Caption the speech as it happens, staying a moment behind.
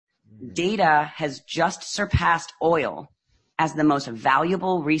data has just surpassed oil as the most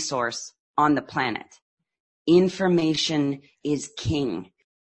valuable resource on the planet. Information is king.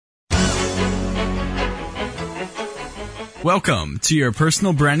 Welcome to your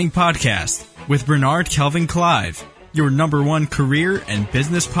personal branding podcast with Bernard Kelvin Clive, your #1 career and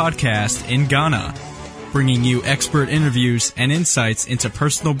business podcast in Ghana, bringing you expert interviews and insights into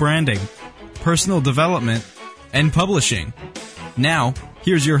personal branding, personal development, and publishing. Now,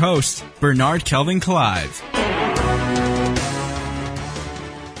 here's your host, Bernard Kelvin Clive.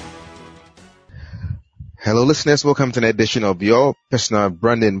 Hello, listeners. Welcome to an edition of your personal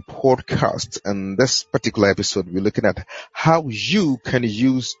branding podcast. And this particular episode, we're looking at how you can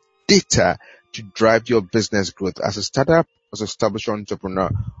use data to drive your business growth. As a startup, as an established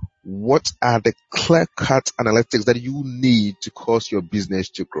entrepreneur, what are the clear-cut analytics that you need to cause your business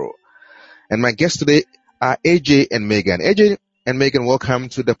to grow? And my guests today are AJ and Megan. AJ and Megan, welcome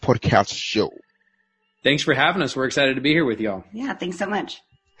to the podcast show. Thanks for having us. We're excited to be here with y'all. Yeah, thanks so much.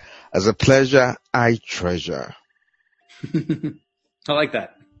 As a pleasure, I treasure. I like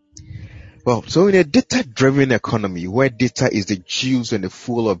that. Well, so in a data-driven economy where data is the juice and the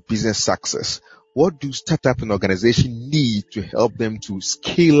fuel of business success, what do startup and organizations need to help them to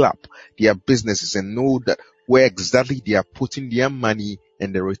scale up their businesses and know that where exactly they are putting their money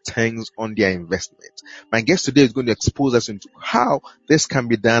and the returns on their investment? My guest today is going to expose us into how this can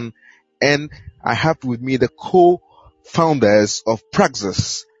be done, and I have with me the co-founders of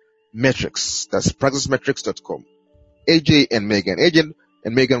Praxis Metrics. That's praxismetrics.com. AJ and Megan. AJ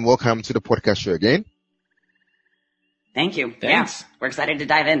and Megan, welcome to the podcast show again. Thank you. Thanks. Yeah, we're excited to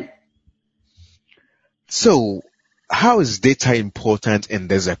dive in. So, how is data important in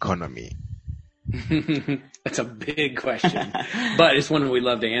this economy? That's a big question, but it's one we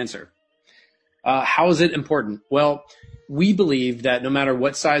love to answer. How is it important? Well, we believe that no matter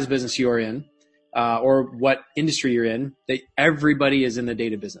what size business you're in, or what industry you're in, that everybody is in the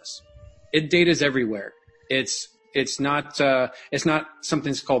data business. Data is everywhere. It's not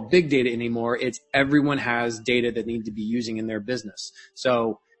something that's called big data anymore. It's everyone has data that need to be using in their business.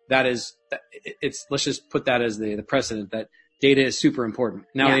 So let's just put that as the precedent that data is super important.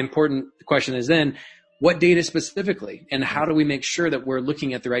 Now, Yeah. The important question is then, what data specifically, and how do we make sure that we're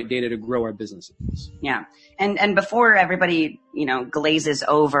looking at the right data to grow our businesses? Yeah. And before everybody, glazes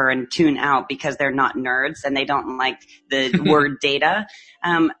over and tune out because they're not nerds and they don't like the word data,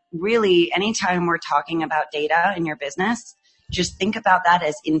 really, anytime we're talking about data in your business, just think about that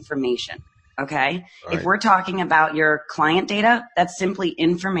as information. Okay. Right. If we're talking about your client data, that's simply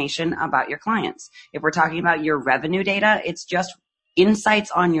information about your clients. If we're talking about your revenue data, it's just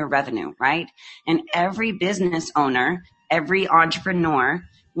insights on your revenue, right? And every business owner, every entrepreneur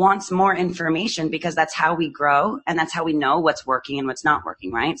wants more information because that's how we grow and that's how we know what's working and what's not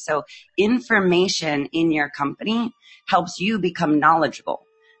working, right? So information in your company helps you become knowledgeable.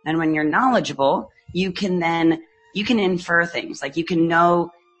 And when you're knowledgeable, you can infer things. Like you can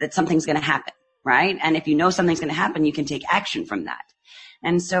know that something's going to happen, right? And if you know something's going to happen, you can take action from that.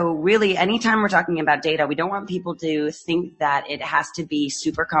 And so really, anytime we're talking about data, we don't want people to think that it has to be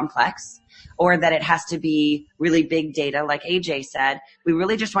super complex or that it has to be really big data, like AJ said. We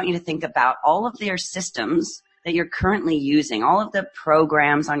really just want you to think about all of their systems that you're currently using. All of the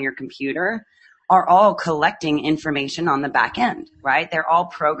programs on your computer are all collecting information on the back end, right? They're all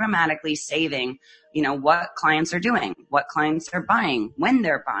programmatically saving, what clients are doing, what clients are buying, when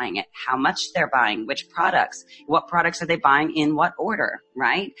they're buying it, how much they're buying, which products, what products are they buying in what order,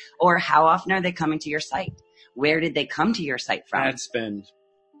 right? Or how often are they coming to your site? Where did they come to your site from? Ad spend.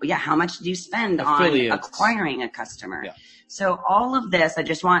 Yeah, how much do you spend Affiliates. on acquiring a customer? Yeah. So all of this, I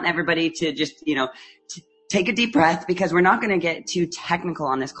just want everybody to just, to take a deep breath because we're not going to get too technical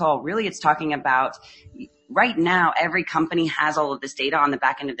on this call. Really, it's talking about right now, every company has all of this data on the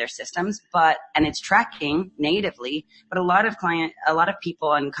back end of their systems, and it's tracking natively, but a lot of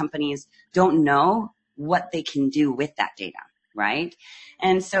people and companies don't know what they can do with that data, right?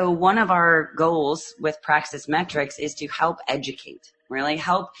 And so one of our goals with Praxis Metrics is to help educate, really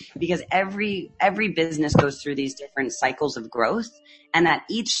help, because every business goes through these different cycles of growth. And at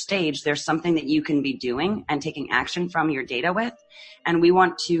each stage, there's something that you can be doing and taking action from your data with. And we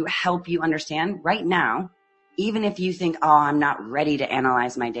want to help you understand right now, even if you think, I'm not ready to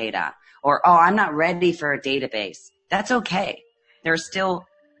analyze my data, or, I'm not ready for a database. That's okay. There are still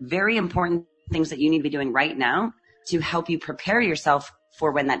very important things that you need to be doing right now to help you prepare yourself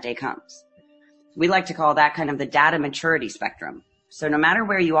for when that day comes. We like to call that kind of the data maturity spectrum. So no matter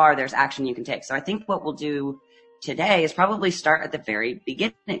where you are, there's action you can take. So I think what we'll do today is probably start at the very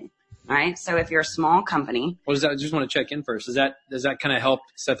beginning. right? So if you're a small company. What does that, I just want to check in first. Does that kind of help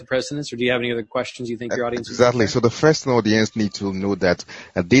set the precedence, or do you have any other questions you think your audience would Exactly. So the first thing audience need to know that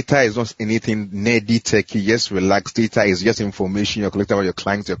data is not anything nerdy, techy. Just relax. Data is just information you're collecting about your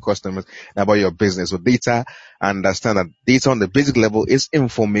clients, your customers, and about your business. So data, understand that data on the basic level is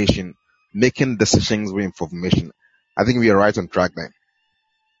information. Making decisions with information. I think we are right on track then.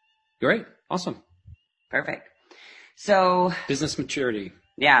 Great. Awesome. Perfect. So business maturity.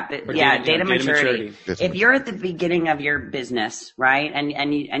 Yeah, data maturity. If you're at the beginning of your business, right,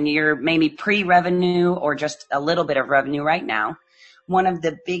 and you're maybe pre-revenue or just a little bit of revenue right now, one of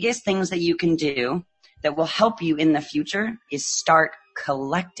the biggest things that you can do that will help you in the future is start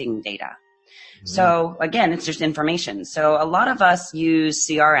collecting data. Mm-hmm. So again, it's just information. So a lot of us use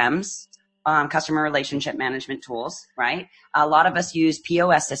CRMs, customer relationship management tools, right? A lot of us use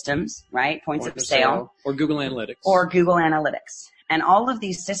POS systems, right? Points of sale. Or Google Analytics. And all of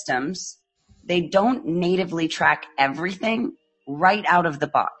these systems, they don't natively track everything right out of the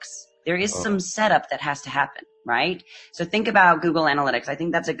box. There is some setup that has to happen, right? So think about Google Analytics. I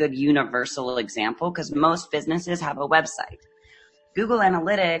think that's a good universal example because most businesses have a website. Google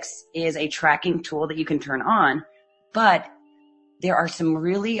Analytics is a tracking tool that you can turn on, but there are some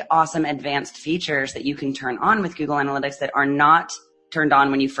really awesome advanced features that you can turn on with Google Analytics that are not turned on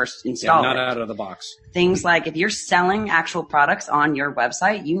when you first install it. Not out of the box. Things like if you're selling actual products on your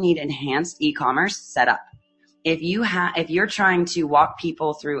website, you need enhanced e-commerce setup. If you're trying to walk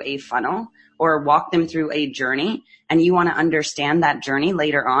people through a funnel or walk them through a journey and you want to understand that journey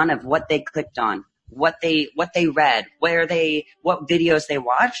later on of what they clicked on, what they read, what videos they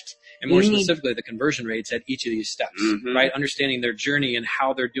watched. And more specifically, the conversion rates at each of these steps, right? Understanding their journey and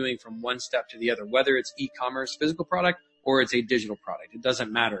how they're doing from one step to the other, whether it's e-commerce, physical product, or it's a digital product. It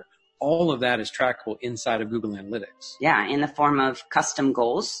doesn't matter. All of that is trackable inside of Google Analytics. Yeah, in the form of custom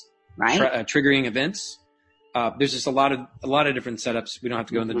goals, right? Triggering events. There's just a lot of different setups. We don't have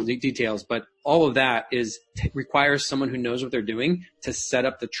to go into the details, but all of that requires someone who knows what they're doing to set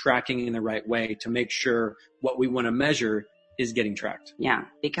up the tracking in the right way to make sure what we want to measure is getting tracked. Yeah,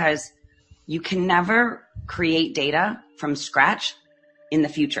 because you can never create data from scratch in the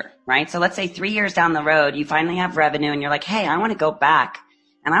future, right? So let's say 3 years down the road, you finally have revenue and you're like, hey, I want to go back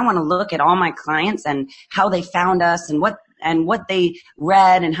and I want to look at all my clients and how they found us and what they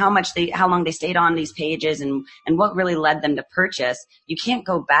read and how long they stayed on these pages and what really led them to purchase. You can't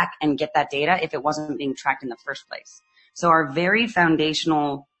go back and get that data if it wasn't being tracked in the first place. So our very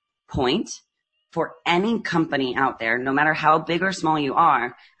foundational point for any company out there, no matter how big or small you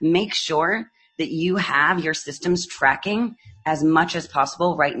are, make sure that you have your systems tracking as much as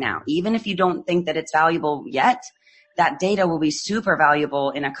possible right now. Even if you don't think that it's valuable yet, that data will be super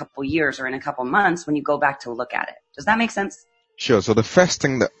valuable in a couple years or in a couple months when you go back to look at it. Does that make sense? Sure. So the first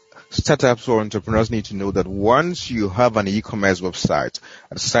thing that startups or entrepreneurs need to know that once you have an e-commerce website,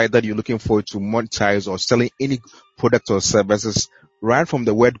 a site that you're looking forward to monetize or selling any product or services, right from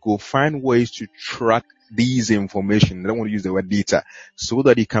the word go, find ways to track these information. I don't want to use the word data, so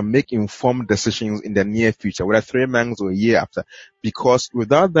that you can make informed decisions in the near future, whether 3 months or a year after. Because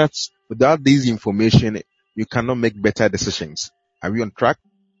without this information, you cannot make better decisions. Are we on track?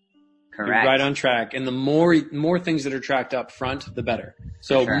 Correct. You're right on track. And the more things that are tracked up front, the better.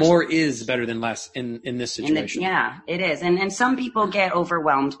 So more is better than less in this situation. Yeah, it is. And some people get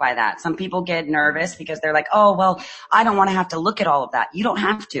overwhelmed by that. Some people get nervous because they're like, oh, well, I don't want to have to look at all of that. You don't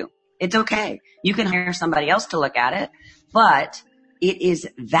have to. It's okay. You can hire somebody else to look at it, but it is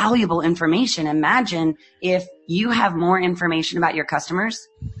valuable information. Imagine if you have more information about your customers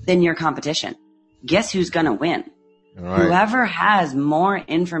than your competition. Guess who's going to win? Right. Whoever has more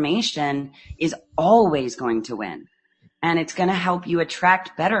information is always going to win. And it's going to help you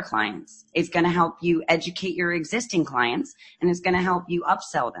attract better clients. It's going to help you educate your existing clients, and it's going to help you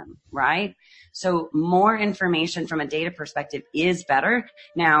upsell them, right? So more information from a data perspective is better.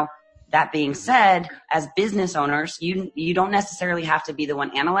 Now, that being said, as business owners, you don't necessarily have to be the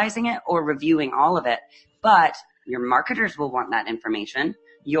one analyzing it or reviewing all of it, but your marketers will want that information.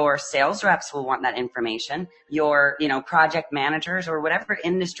 Your sales reps will want that information. Your, project managers or whatever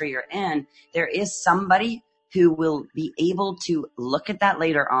industry you're in, there is somebody who will be able to look at that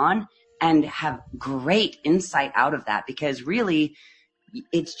later on and have great insight out of that, because really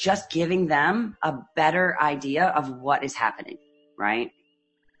it's just giving them a better idea of what is happening, right?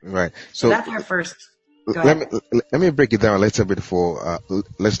 Right. So that's our first. Let me break it down a little bit for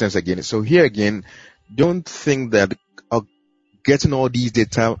listeners again. So here again, don't think that getting all these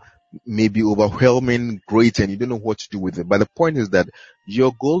data may be overwhelming, great, and you don't know what to do with it. But the point is that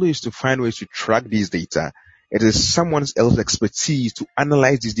your goal is to find ways to track these data It is someone else's expertise to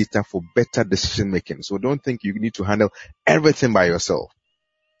analyze this data for better decision making. So don't think you need to handle everything by yourself.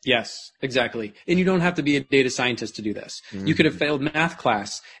 Yes, exactly. And you don't have to be a data scientist to do this. Mm-hmm. You could have failed math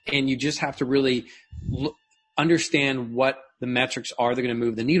class, and you just have to really understand what the metrics are that are going to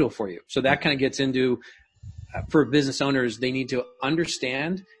move the needle for you. So that kind of gets into, for business owners, they need to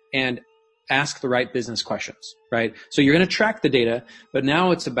understand and ask the right business questions, right? So you're going to track the data, but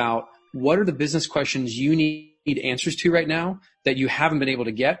now it's about what are the business questions you need answers to right now that you haven't been able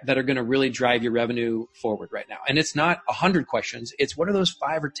to get that are going to really drive your revenue forward right now. And it's not 100 questions. It's what are those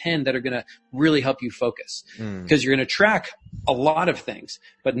 5 or 10 that are going to really help you focus? Because you're going to track a lot of things.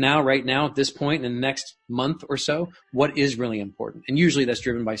 But now, right now, at this point in the next month or so, what is really important? And usually that's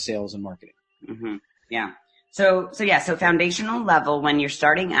driven by sales and marketing. Mm-hmm. Yeah. So foundational level, when you're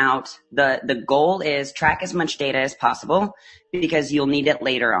starting out, the goal is track as much data as possible because you'll need it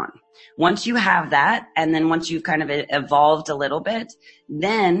later on. Once you have that, and then once you've kind of evolved a little bit,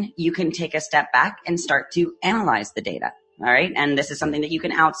 then you can take a step back and start to analyze the data. All right. And this is something that you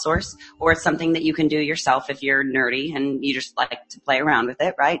can outsource, or it's something that you can do yourself if you're nerdy and you just like to play around with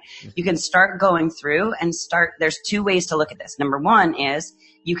it, right? You can start going through and there's 2 ways to look at this. Number 1 is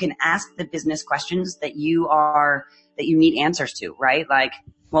you can ask the business questions that you need answers to, right? Like,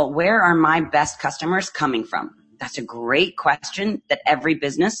 well, where are my best customers coming from? That's a great question that every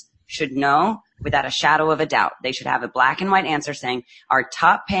business should know without a shadow of a doubt. They should have a black and white answer saying, our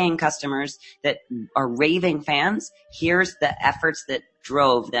top paying customers that are raving fans, here's the efforts that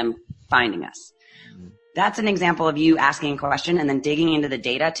drove them finding us. That's an example of you asking a question and then digging into the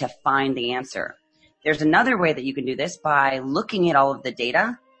data to find the answer. There's another way that you can do this by looking at all of the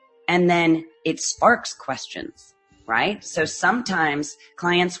data, and then it sparks questions, right? So sometimes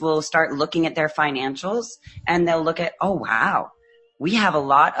clients will start looking at their financials and they'll look at, oh, wow, we have a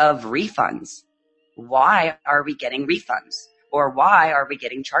lot of refunds. Why are we getting refunds? Or why are we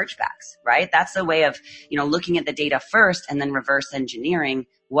getting chargebacks, right? That's the way of, looking at the data first and then reverse engineering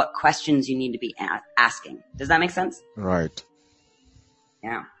what questions you need to be asking. Does that make sense? Right.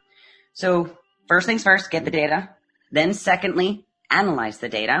 Yeah. So first things first, get the data. Then secondly, analyze the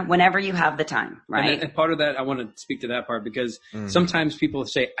data whenever you have the time, right? And part of that, I want to speak to that part because sometimes people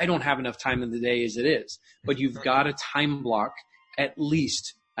say, I don't have enough time in the day as it is, but you've got a time block at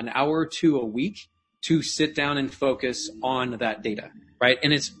least an hour or 2 a week to sit down and focus on that data, right?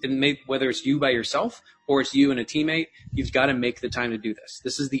 And whether it's you by yourself or it's you and a teammate, you've got to make the time to do this.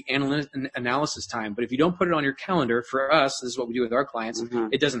 This is the analysis time. But if you don't put it on your calendar, for us, this is what we do with our clients,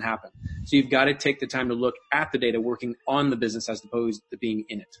 it doesn't happen. So you've got to take the time to look at the data, working on the business as opposed to being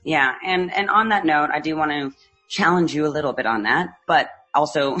in it. Yeah. And on that note, I do want to challenge you a little bit on that, but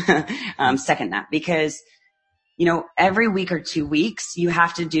also second that, because every week or 2 weeks, you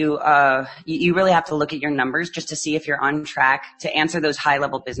have to do, you really have to look at your numbers just to see if you're on track to answer those high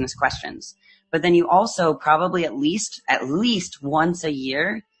level business questions. But then you also probably at least once a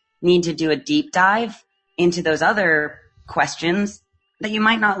year need to do a deep dive into those other questions that you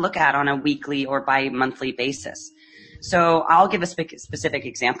might not look at on a weekly or bi-monthly basis. So I'll give a specific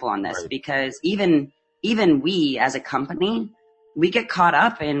example on this, because even we as a company, we get caught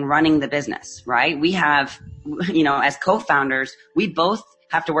up in running the business, right? We have, as co-founders, we both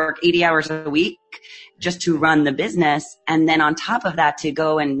have to work 80 hours a week just to run the business. And then on top of that, to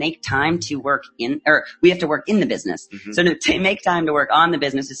go and make time to work we have to work in the business. So to make time to work on the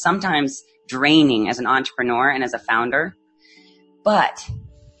business is sometimes draining as an entrepreneur and as a founder. But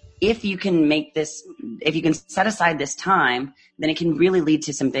if you can set aside this time, then it can really lead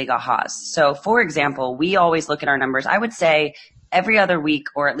to some big ahas. So for example, we always look at our numbers, I would say every other week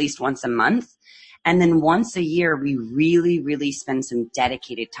or at least once a month. And then once a year, we really, really spend some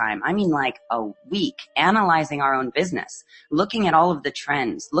dedicated time. I mean, like a week analyzing our own business, looking at all of the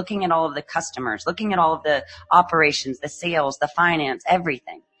trends, looking at all of the customers, looking at all of the operations, the sales, the finance,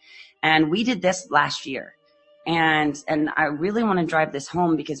 everything. And we did this last year. And I really want to drive this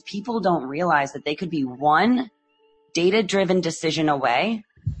home because people don't realize that they could be one data-driven decision away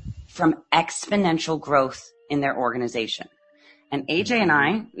from exponential growth in their organization. And AJ and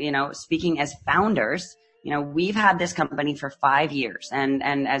I, speaking as founders, we've had this company for 5 years. And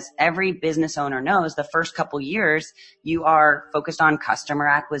as every business owner knows, the first couple years, you are focused on customer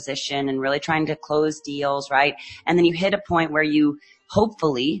acquisition and really trying to close deals, right? And then you hit a point where you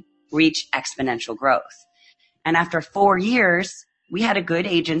hopefully reach exponential growth. And after 4 years, we had a good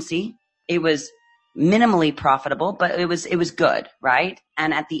agency. It was minimally profitable, but it was good, right?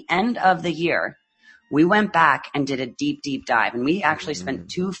 And at the end of the year, we went back and did a deep dive, and we actually spent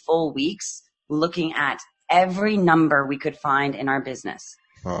 2 full weeks looking at every number we could find in our business.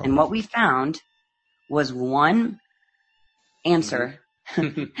 And what we found was one answer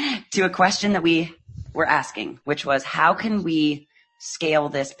to a question that we were asking, which was, how can we scale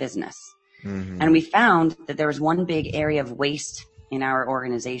this business? And we found that there was one big area of waste in our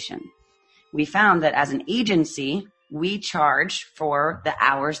organization. We found that as an agency, we charge for the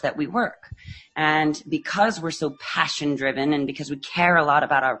hours that we work. And because we're so passion driven and because we care a lot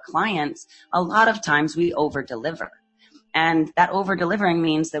about our clients, a lot of times we over deliver. And that over delivering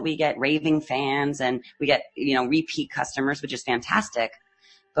means that we get raving fans and we get, repeat customers, which is fantastic.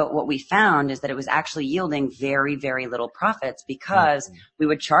 But what we found is that it was actually yielding very, very little profits because we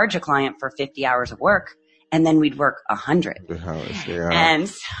would charge a client for 50 hours of work and then we'd work 100. And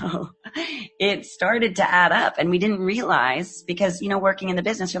so it started to add up and we didn't realize because, working in the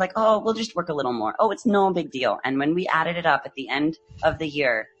business, you're like, oh, we'll just work a little more. Oh, it's no big deal. And when we added it up at the end of the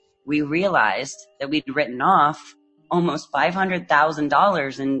year, we realized that we'd written off almost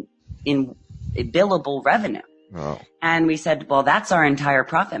 $500,000 in billable revenue. Wow. And we said, well, that's our entire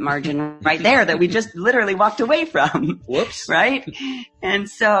profit margin right there that we just literally walked away from. Whoops. Right? And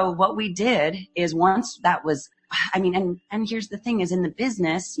so what we did is once that was, and here's the thing is in the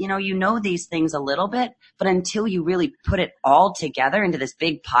business, you know these things a little bit, but until you really put it all together into this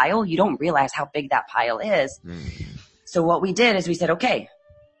big pile, you don't realize how big that pile is. So what we did is we said, okay,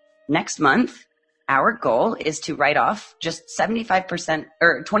 next month, our goal is to write off just 75%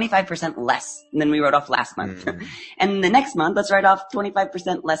 or 25% less than we wrote off last month. And the next month, let's write off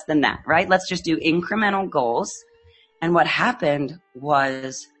 25% less than that, right? Let's just do incremental goals. And what happened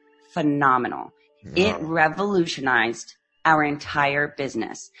was phenomenal. It revolutionized our entire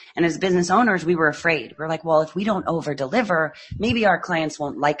business. And as business owners, we were afraid. We're like, well, if we don't over deliver, maybe our clients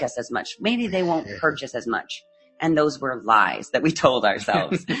won't like us as much. Maybe they won't purchase as much. And those were lies that we told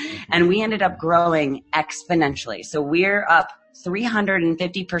ourselves. And we ended up growing exponentially. So we're up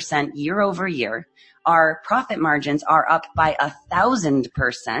 350% year over year. Our profit margins are up by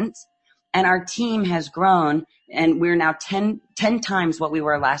 1,000%. And our team has grown and we're now 10 times what we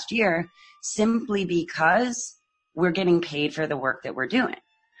were last year simply because we're getting paid for the work that we're doing.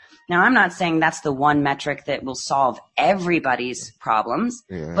 Now, I'm not saying that's the one metric that will solve everybody's problems,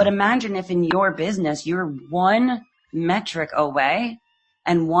 but imagine if in your business, you're one metric away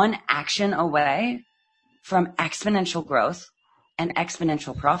and one action away from exponential growth and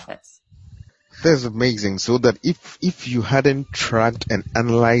exponential profits. That's amazing. So that if you hadn't tracked and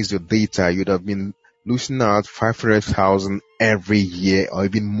analyzed your data, you'd have been losing out 500,000 every year or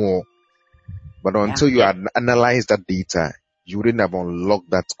even more. But until you had analyzed that data, you wouldn't have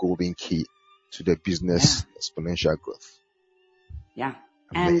unlocked that golden key to the business exponential growth. Yeah.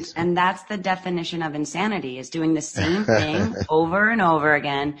 And that's the definition of insanity, is doing the same thing over and over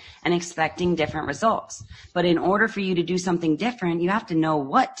again and expecting different results. But in order for you to do something different, you have to know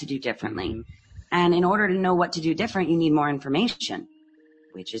what to do differently. And in order to know what to do different, you need more information,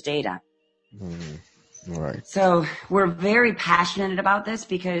 which is data. Right. So we're very passionate about this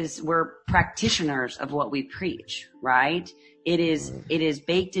because we're practitioners of what we preach, right? It is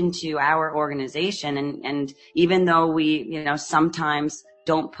baked into our organization. And even though we, sometimes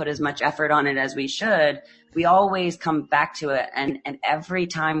don't put as much effort on it as we should, we always come back to it. And every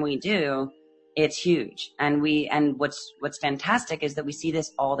time we do, it's huge. And what's fantastic is that we see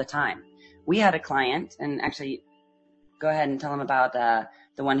this all the time. We had a client, and actually go ahead and tell them about,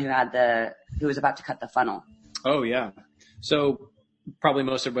 the one who was about to cut the funnel. Oh yeah. So probably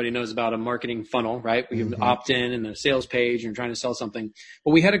most everybody knows about a marketing funnel, right? We have an opt-in and a sales page and you're trying to sell something.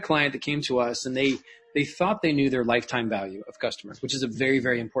 But we had a client that came to us and they thought they knew their lifetime value of customers, which is a very,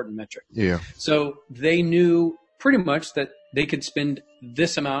 very important metric. Yeah. So they knew pretty much that they could spend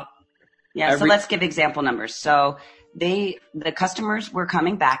this amount. Yeah. So let's give example numbers. So the customers were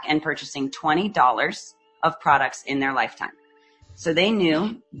coming back and purchasing $20 of products in their lifetime. So they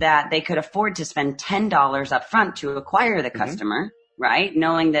knew that they could afford to spend $10 up front to acquire the customer, right?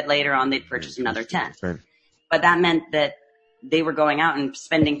 Knowing that later on they'd purchase another 10. Right. But that meant that they were going out and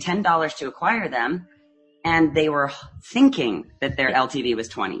spending $10 to acquire them, and they were thinking that their LTV was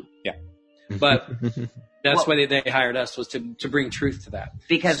 20. Yeah. But that's why they hired us, was to bring truth to that.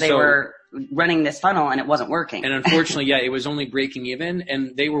 Because they were running this funnel and it wasn't working. And unfortunately, it was only breaking even,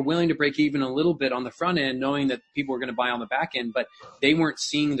 and they were willing to break even a little bit on the front end, knowing that people were going to buy on the back end, but they weren't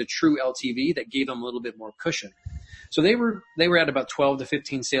seeing the true LTV that gave them a little bit more cushion. So they were at about 12 to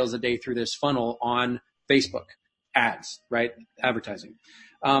 15 sales a day through this funnel on Facebook ads, right? Advertising.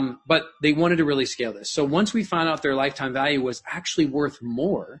 But they wanted to really scale this. So once we found out their lifetime value was actually worth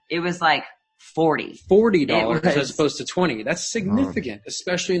more, it was like $40 as opposed to 20. That's significant,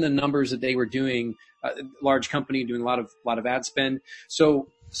 especially in the numbers that they were doing. Large company doing a lot of ad spend. So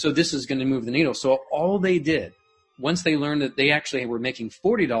So this is going to move the needle. So all they did, once they learned that they actually were making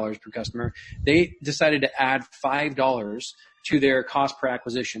 $40 per customer, they decided to add $5 to their cost per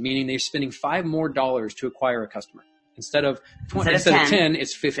acquisition, meaning they're spending $5 more to acquire a customer. Instead of 10,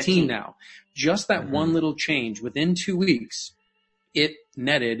 it's 15 now. Just that one little change within 2 weeks, it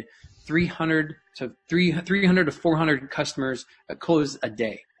netted 300 to 400 customers close a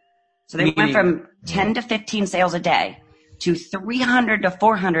day. So they went from 10 to 15 sales a day to 300 to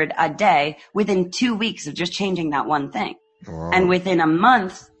 400 a day within 2 weeks of just changing that one thing. Wow. And within a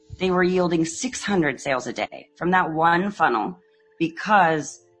month, they were yielding 600 sales a day from that one funnel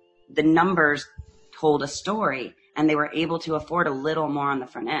because the numbers told a story and they were able to afford a little more on the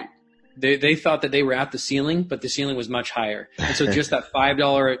front end. They thought that they were at the ceiling, but the ceiling was much higher. And so just that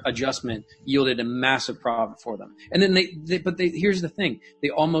 $5 adjustment yielded a massive profit for them. And then here's the thing. They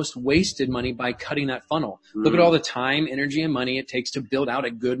almost wasted money by cutting that funnel. Look at all the time, energy, and money it takes to build out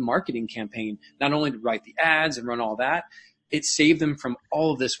a good marketing campaign, not only to write the ads and run all that. It saved them from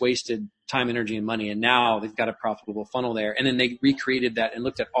all of this wasted time, energy, and money. And now they've got a profitable funnel there. And then they recreated that and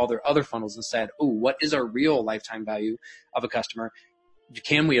looked at all their other funnels and said, oh, what is our real lifetime value of a customer?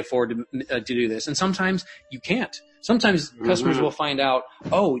 Can we afford to do this? And sometimes you can't. Sometimes customers will find out,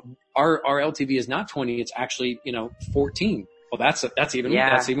 oh, our LTV is not 20. It's actually, 14. Well, that's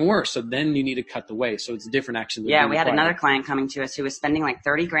even worse. So then you need to cut the way. So it's a different action. Yeah. We had another client coming to us who was spending like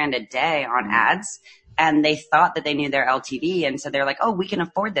 $30,000 a day on ads. And they thought that they knew their LTV. And so they're like, oh, we can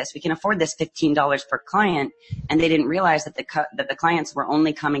afford this. We can afford this $15 per client. And they didn't realize that the clients were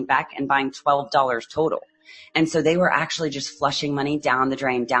only coming back and buying $12 total. And so they were actually just flushing money down the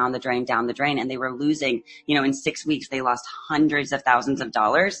drain. And they were losing, in 6 weeks, they lost hundreds of thousands of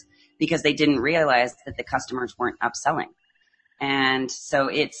dollars because they didn't realize that the customers weren't upselling. And so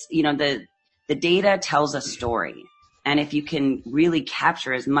it's, the data tells a story. And if you can really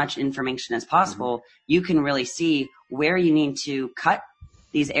capture as much information as possible, you can really see where you need to cut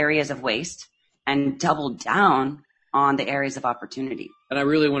these areas of waste and double down on the areas of opportunity. And I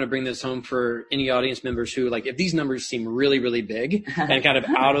really want to bring this home for any audience members who, like, if these numbers seem really, really big and kind of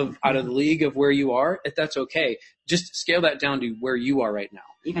out of the league of where you are, if that's okay, just scale that down to where you are right now.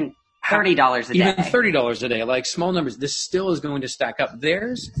 Even $30 a day. Even $30 a day, like small numbers, this still is going to stack up.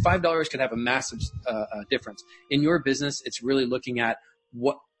 Theirs, $5 could have a massive difference. In your business, it's really looking at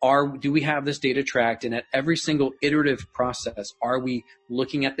do we have this data tracked? And at every single iterative process, are we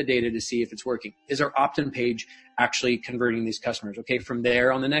looking at the data to see if it's working? Is our opt-in page actually converting these customers? Okay, from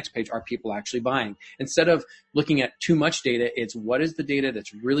there on the next page, are people actually buying? Instead of looking at too much data, it's what is the data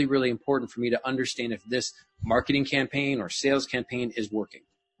that's really, really important for me to understand if this marketing campaign or sales campaign is working.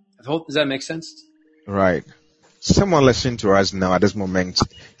 Does that make sense? Right. Someone listening to us now at this moment,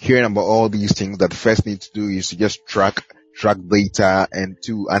 hearing about all these things, that first need to do is to just track data and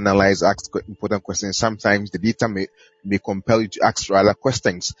to analyze, ask important questions. Sometimes the data may compel you to ask other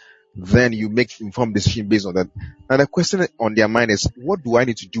questions. Then you make informed decision based on that. Now the question on their mind is, what do I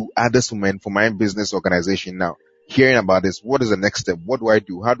need to do at this moment for my business organization now? Hearing about this, what is the next step? What do I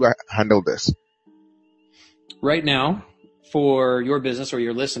do? How do I handle this? Right now, for your business or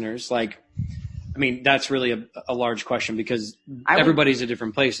your listeners, that's really a large question because everybody's at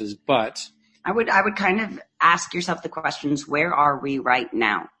different places, but I would kind of ask yourself the questions, where are we right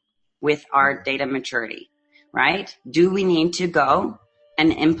now with our data maturity, right? Do we need to go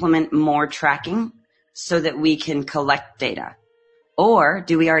and implement more tracking so that we can collect data? Or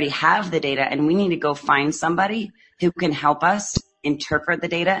do we already have the data and we need to go find somebody who can help us interpret the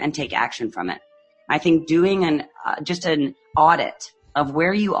data and take action from it? I think doing just an audit of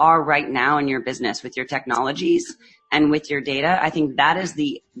where you are right now in your business with your technologies and with your data, I think that is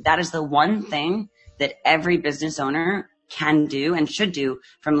the one thing that every business owner can do and should do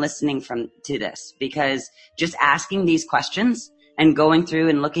from listening to this, because just asking these questions and going through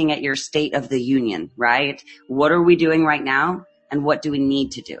and looking at your state of the union, right? What are we doing right now and what do we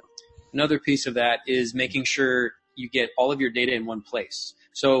need to do? Another piece of that is making sure you get all of your data in one place.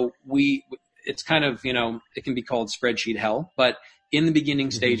 So it's kind of, it can be called spreadsheet hell, but in the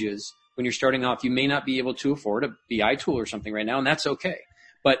beginning stages, when you're starting off, you may not be able to afford a BI tool or something right now, and that's okay.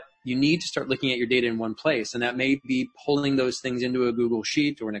 But you need to start looking at your data in one place, and that may be pulling those things into a Google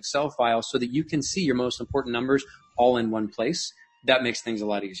Sheet or an Excel file so that you can see your most important numbers all in one place. That makes things a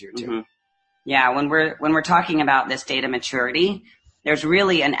lot easier too. Mm-hmm. Yeah, when we're talking about this data maturity, there's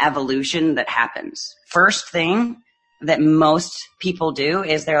really an evolution that happens. First thing that most people do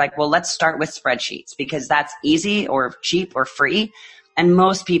is they're like, well, let's start with spreadsheets because that's easy or cheap or free. And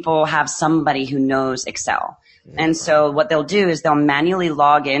most people have somebody who knows Excel. And so what they'll do is they'll manually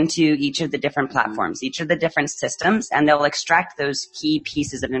log into each of the different platforms, each of the different systems, and they'll extract those key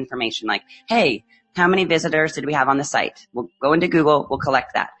pieces of information like, hey, how many visitors did we have on the site? We'll go into Google, we'll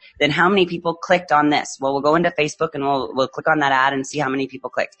collect that. Then how many people clicked on this? Well, we'll go into Facebook and we'll click on that ad and see how many people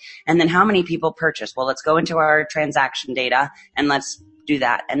clicked. And then how many people purchased? Well, let's go into our transaction data and let's do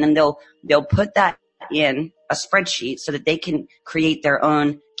that. And then they'll put that in a spreadsheet so that they can create their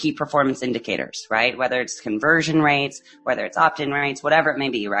own key performance indicators, right? Whether it's conversion rates, whether it's opt-in rates, whatever it may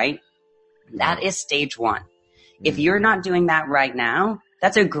be, right? That is stage one. If you're not doing that right now,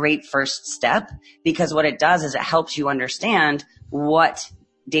 that's a great first step, because what it does is it helps you understand what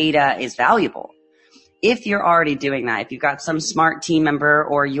data is valuable. If you're already doing that, if you've got some smart team member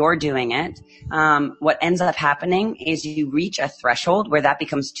or you're doing it, what ends up happening is you reach a threshold where that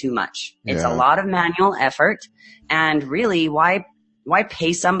becomes too much. It's a lot of manual effort, and really why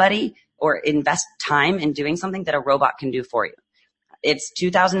pay somebody or invest time in doing something that a robot can do for you? It's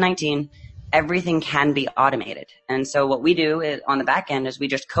 2019. Everything can be automated. And so what we do is, on the back end, is we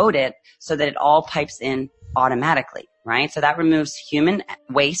just code it so that it all pipes in automatically, right? So that removes human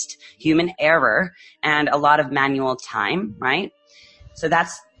waste, human error, and a lot of manual time, right? So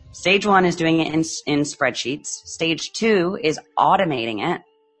that's stage one, is doing it in spreadsheets. Stage two is automating it.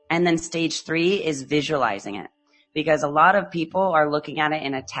 And then stage three is visualizing it, because a lot of people are looking at it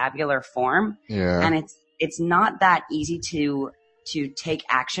in a tabular form. And it's not that easy to take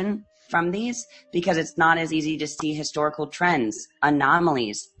action from these, because it's not as easy to see historical trends,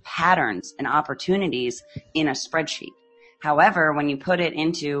 anomalies, patterns, and opportunities in a spreadsheet. However, when you put it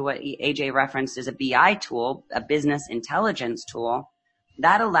into what AJ referenced as a BI tool, a business intelligence tool,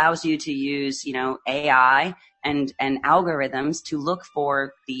 that allows you to use, AI and algorithms to look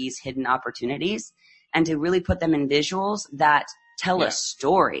for these hidden opportunities and to really put them in visuals that tell a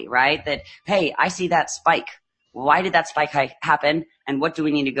story, right? That, hey, I see that spike. Why did that spike happen? And what do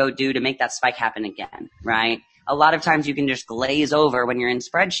we need to go do to make that spike happen again, right? A lot of times you can just glaze over when you're in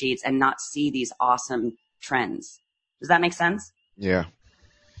spreadsheets and not see these awesome trends. Does that make sense? Yeah.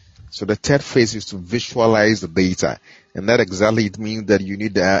 So the third phase is to visualize the data. And that exactly, it means that you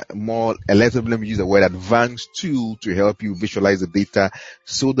need a more, let me use the word, advanced tool to help you visualize the data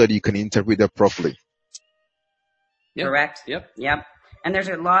so that you can interpret it properly. Yep. Correct. Yep. And there's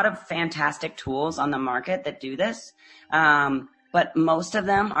a lot of fantastic tools on the market that do this. But most of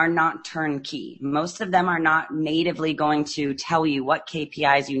them are not turnkey. Most of them are not natively going to tell you what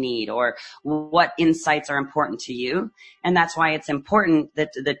KPIs you need or what insights are important to you. And that's why it's important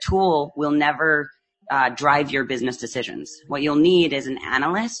that the tool will never drive your business decisions. What you'll need is an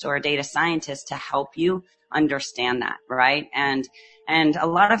analyst or a data scientist to help you understand that, right? And a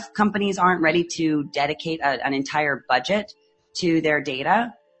lot of companies aren't ready to dedicate an entire budget to their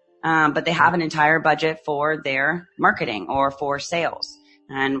data. But they have an entire budget for their marketing or for sales.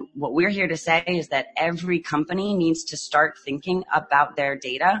 And what we're here to say is that every company needs to start thinking about their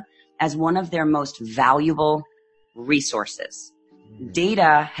data as one of their most valuable resources.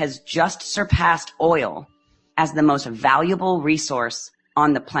 Data has just surpassed oil as the most valuable resource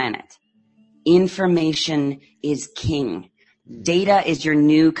on the planet. Information is king. Data is your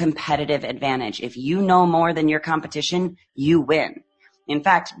new competitive advantage. If you know more than your competition, you win. In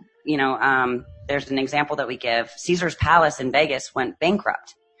fact, there's an example that we give. Caesar's Palace in Vegas went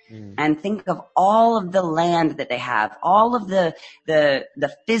bankrupt. And think of all of the land that they have, all of the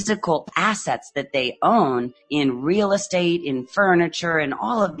physical assets that they own in real estate, in furniture, and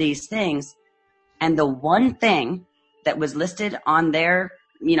all of these things. And the one thing that was listed on their,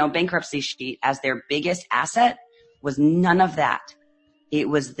 bankruptcy sheet as their biggest asset was none of that. It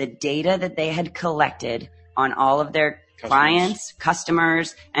was the data that they had collected on all of their clients,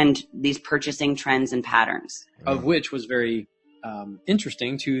 customers, and these purchasing trends and patterns. Of which was very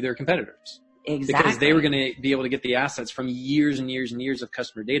interesting to their competitors. Exactly. Because they were going to be able to get the assets from years and years and years of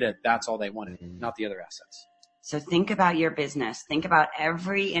customer data. That's all they wanted, not the other assets. So think about your business. Think about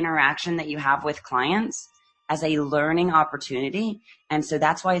every interaction that you have with clients as a learning opportunity. And so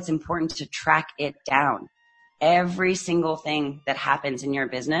that's why it's important to track it down. Every single thing that happens in your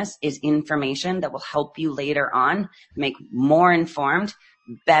business is information that will help you later on make more informed,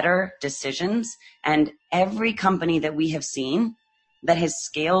 better decisions. And every company that we have seen that has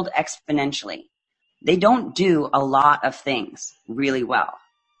scaled exponentially, they don't do a lot of things really well.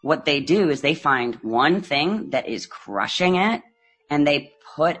 What they do is they find one thing that is crushing it, and they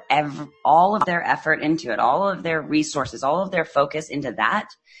put all of their effort into it, all of their resources, all of their focus into that.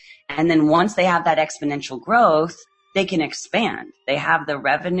 And then once they have that exponential growth, they can expand. They have the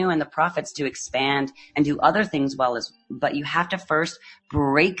revenue and the profits to expand and do other things well but you have to first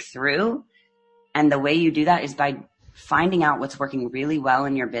break through And the way you do that is by finding out what's working really well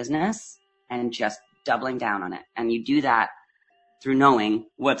in your business and just doubling down on it. And you do that through knowing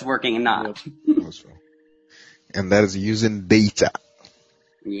what's working and not. And that is using data.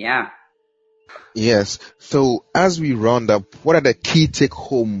 Yeah. Yes. So as we round up, what are the key take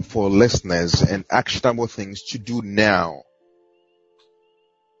home for listeners and actionable things to do now?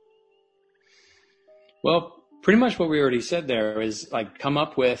 Well, pretty much what we already said there is like come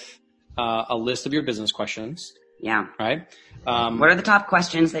up with a list of your business questions. Yeah. Right. What are the top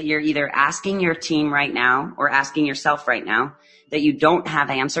questions that you're either asking your team right now or asking yourself right now that you don't have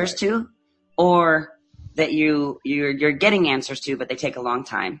answers to, or that you're getting answers to, but they take a long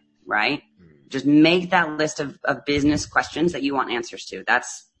time, right? Just make that list of business questions that you want answers to.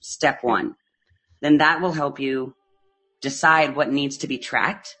 That's step one. Then that will help you decide what needs to be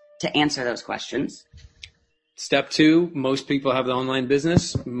tracked to answer those questions. Step two, most people have the online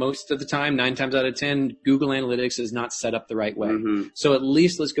business. Most of the time, 9 times out of 10, Google Analytics is not set up the right way. Mm-hmm. So at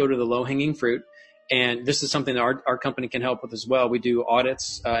least let's go to the low-hanging fruit. And this is something that our company can help with as well. We do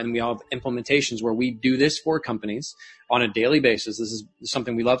audits and we have implementations where we do this for companies on a daily basis. This is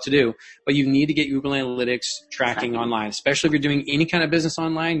something we love to do. But you need to get Google Analytics tracking online, especially if you're doing any kind of business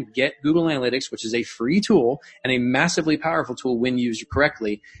online. Get Google Analytics, which is a free tool and a massively powerful tool when used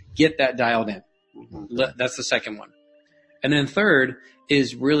correctly. Get that dialed in. That's the second one. And then third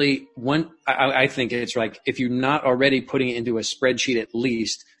is really one, I think it's like, if you're not already putting it into a spreadsheet, at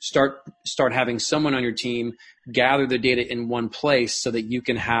least start having someone on your team gather the data in one place so that you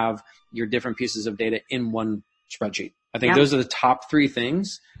can have your different pieces of data in one spreadsheet. I think those are the top 3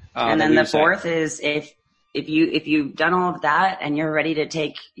 things. And then the fourth is if you've done all of that and you're ready to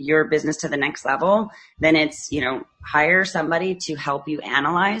take your business to the next level, then it's, hire somebody to help you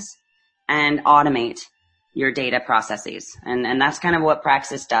analyze and automate your data processes. And that's kind of what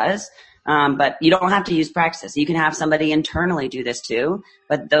Praxis does. But you don't have to use Praxis. You can have somebody internally do this too.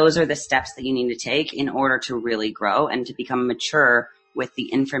 But those are the steps that you need to take in order to really grow and to become mature with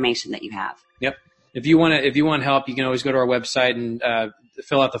the information that you have. Yep. If you want help, you can always go to our website and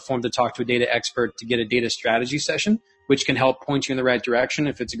fill out the form to talk to a data expert to get a data strategy session, which can help point you in the right direction.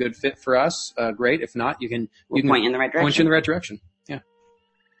 If it's a good fit for us, great. If not, you can point you in the right direction. Point you in the right direction. Yeah.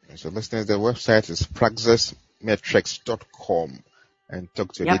 So listeners, the website is praxismetrics.com and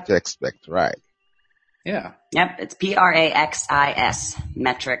talk to a data expert, right? Yeah. Yep. It's Praxis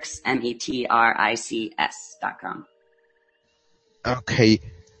metrics, metrics.com. Okay.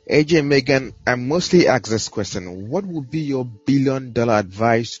 AJ, Megan, I mostly ask this question. What would be your $1 billion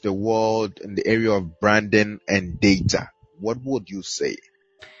advice to the world in the area of branding and data? What would you say?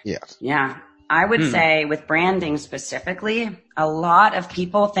 Yes. Yeah. I would say with branding specifically, a lot of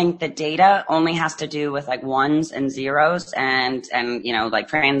people think that data only has to do with like ones and zeros and like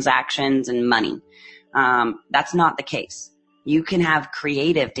transactions and money. That's not the case. You can have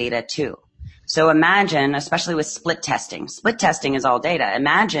creative data too. So imagine, especially with split testing is all data.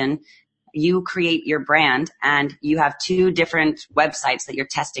 Imagine you create your brand and you have 2 different websites that you're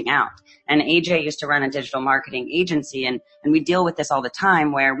testing out. And AJ used to run a digital marketing agency and we deal with this all the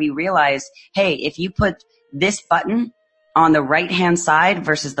time where we realize, hey, if you put this button on the right-hand side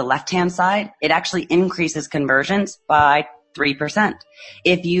versus the left-hand side, it actually increases conversions by 3%.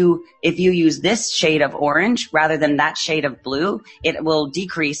 If you use this shade of orange rather than that shade of blue, it will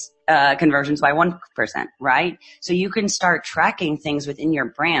decrease conversions by 1%, right? So you can start tracking things within your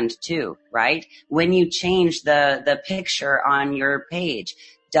brand too, right? When you change the picture on your page,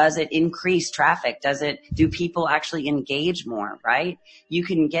 does it increase traffic? Do people actually engage more, right? You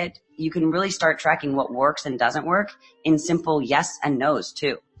can really start tracking what works and doesn't work in simple yes and no's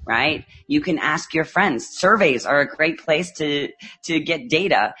too. Right? You can ask your friends. Surveys are a great place to get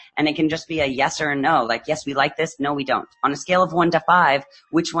data, and it can just be a yes or a no. Like, yes, we like this. No, we don't. On a scale of 1 to 5,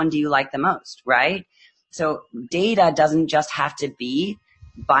 which one do you like the most? Right? So data doesn't just have to be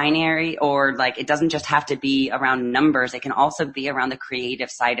binary or like it doesn't just have to be around numbers. It can also be around the creative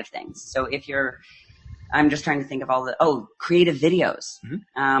side of things. So I'm just trying to think of creative videos.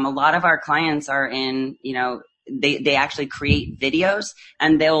 Mm-hmm. A lot of our clients are in, they actually create videos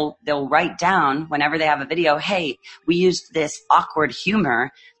and they'll write down whenever they have a video, hey, we used this awkward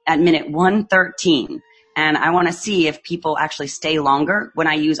humor at minute 113. And I want to see if people actually stay longer when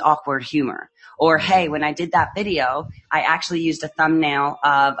I use awkward humor. Or, hey, when I did that video, I actually used a thumbnail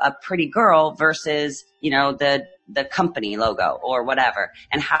of a pretty girl versus, the company logo or whatever.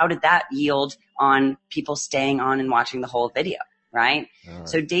 And how did that yield on people staying on and watching the whole video? Right?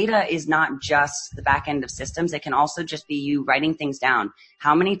 So data is not just the back end of systems. It can also just be you writing things down.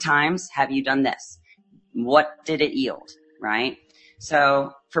 How many times have you done this? What did it yield? Right?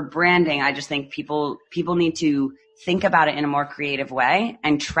 So for branding, I just think people need to think about it in a more creative way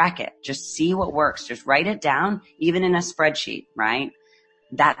and track it. Just see what works. Just write it down, even in a spreadsheet, right?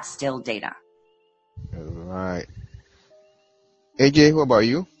 That's still data. All right. AJ, what about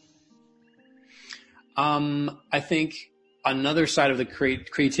you? I think another side of the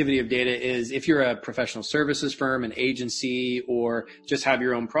creativity of data is if you're a professional services firm, an agency, or just have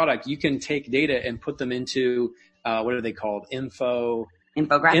your own product, you can take data and put them into, what are they called? Infographics.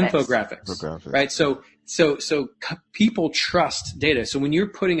 Right? So people trust data. So when you're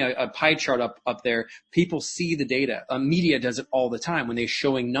putting a pie chart up there, people see the data. Media does it all the time. When they're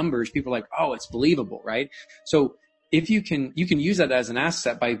showing numbers, people are like, oh, it's believable, right? So if you can use that as an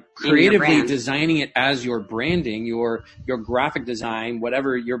asset by creatively designing it as your branding, your graphic design,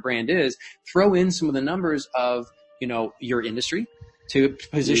 whatever your brand is, throw in some of the numbers of, your industry to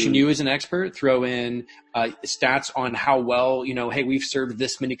position you as an expert, throw in stats on how well, hey, we've served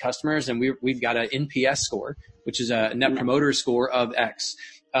this many customers and we've got an NPS score, which is a net promoter score of X.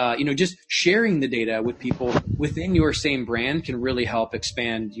 Just sharing the data with people within your same brand can really help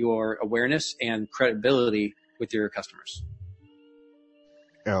expand your awareness and credibility with your customers.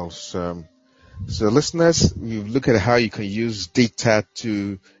 Awesome. So listeners, we've looked at how you can use data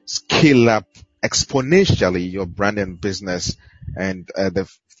to scale up exponentially your brand and business, and the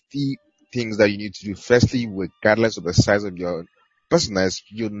key things that you need to do. Firstly, regardless of the size of your business,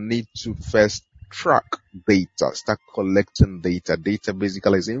 you need to first track data, start collecting data. Data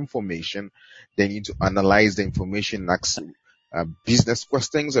basically is information. Then you need to analyze the information, ask business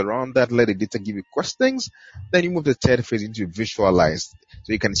questions around that, let the data give you questions. Then you move the third phase into visualize,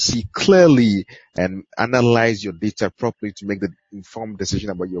 so you can see clearly and analyze your data properly to make the informed decision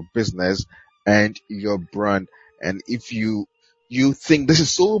about your business and your brand. And if you think this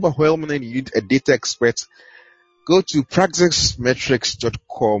is so overwhelming and you need a data expert, go to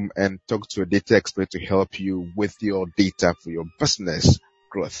praxismetrics.com and talk to a data expert to help you with your data for your business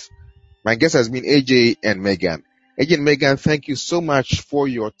growth. My guest has been AJ and Megan. AJ and Megan, thank you so much for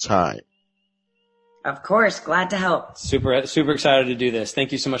your time. Of course. Glad to help. Super excited to do this.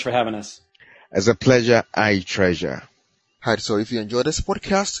 Thank you so much for having us. As a pleasure, I treasure. Alright, so if you enjoyed this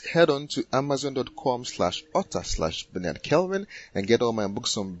podcast, head on to amazon.com/author/Bernard Kelvin and get all my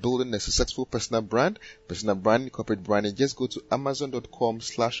books on building a successful personal brand, corporate branding. Just go to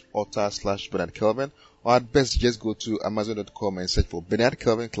amazon.com/author/Bernard Kelvin, or at best, just go to amazon.com and search for Bernard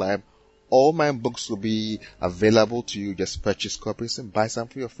Kelvin Clive. All my books will be available to you. Just purchase copies and buy some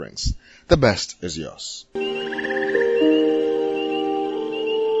for your friends. The best is yours.